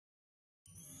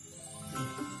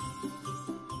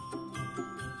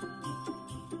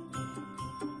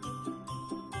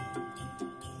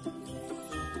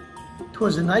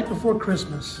'Twas the night before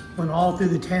Christmas when all through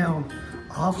the town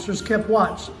officers kept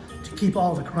watch to keep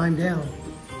all the crime down.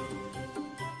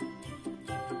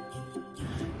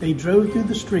 They drove through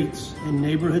the streets and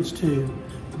neighborhoods too,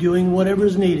 doing whatever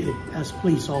is needed, as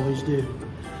police always do.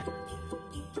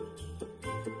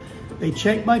 They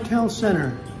checked by town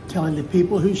center, telling the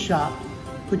people who shop,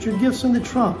 put your gifts in the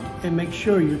trunk and make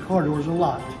sure your car doors are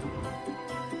locked.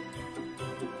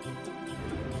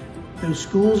 Though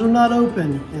schools are not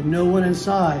open and no one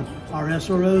inside, our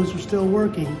SROs are still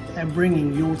working at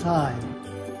bringing Yuletide.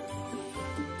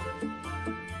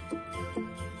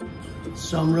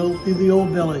 Some rode through the old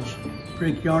village,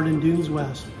 Brickyard and Dunes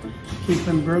West,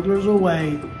 keeping burglars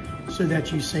away so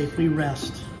that you safely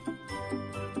rest.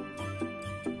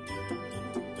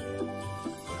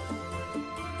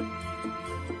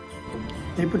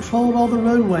 They patrolled all the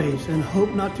roadways and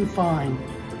hoped not to find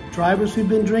drivers who've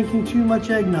been drinking too much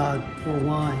eggnog or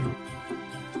wine.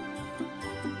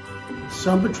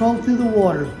 Some patrolled through the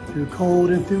water, through cold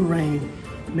and through rain,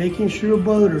 making sure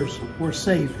boaters were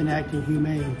safe and acting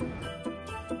humane.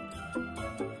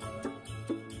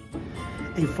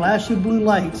 A flash of blue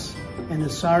lights and the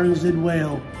sirens did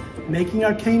wail, making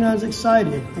our canines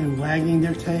excited and wagging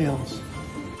their tails.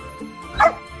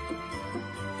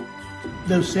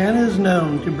 Though Santa is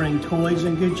known to bring toys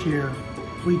and good cheer,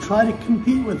 we try to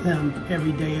compete with him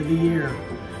every day of the year.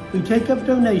 We take up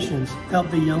donations, help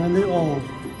the young and the old,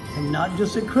 and not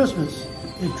just at Christmas,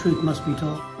 if truth must be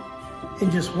told.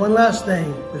 And just one last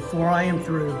thing before I am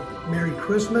through. Merry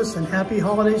Christmas and happy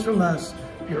holidays from us,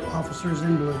 your officers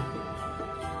in blue.